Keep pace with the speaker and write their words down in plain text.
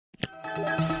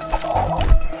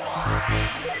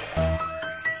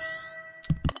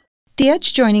The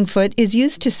edge joining foot is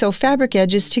used to sew fabric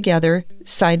edges together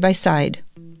side by side.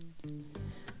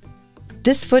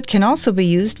 This foot can also be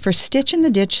used for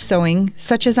stitch-in-the-ditch sewing,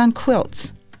 such as on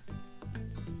quilts.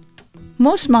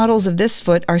 Most models of this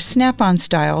foot are snap-on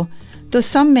style, though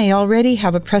some may already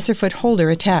have a presser foot holder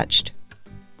attached.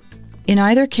 In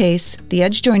either case, the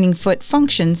edge joining foot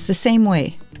functions the same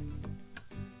way.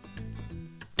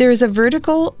 There is a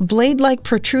vertical, blade-like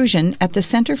protrusion at the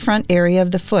center front area of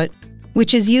the foot,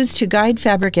 which is used to guide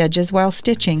fabric edges while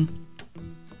stitching.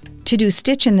 To do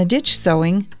stitch-in-the-ditch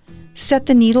sewing, set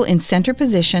the needle in center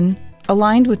position,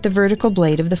 aligned with the vertical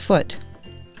blade of the foot.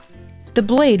 The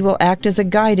blade will act as a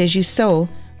guide as you sew,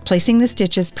 placing the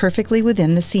stitches perfectly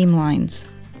within the seam lines.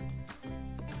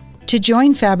 To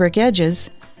join fabric edges,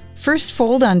 first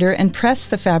fold under and press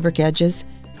the fabric edges,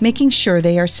 making sure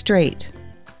they are straight.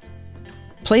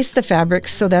 Place the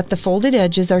fabrics so that the folded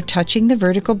edges are touching the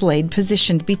vertical blade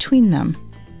positioned between them.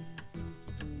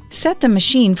 Set the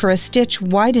machine for a stitch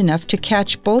wide enough to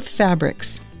catch both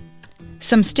fabrics.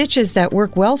 Some stitches that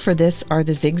work well for this are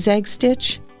the zigzag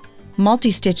stitch,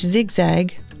 multi-stitch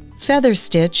zigzag, feather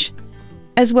stitch,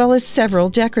 as well as several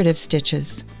decorative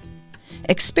stitches.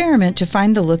 Experiment to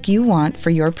find the look you want for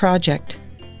your project.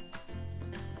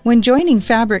 When joining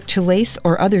fabric to lace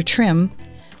or other trim,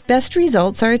 best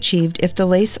results are achieved if the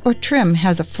lace or trim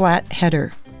has a flat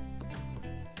header.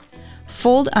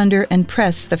 Fold under and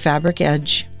press the fabric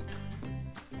edge.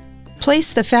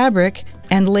 Place the fabric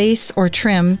and lace or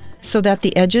trim so that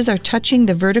the edges are touching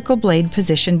the vertical blade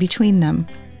position between them.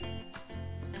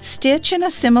 Stitch in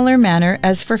a similar manner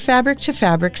as for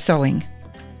fabric-to-fabric sewing.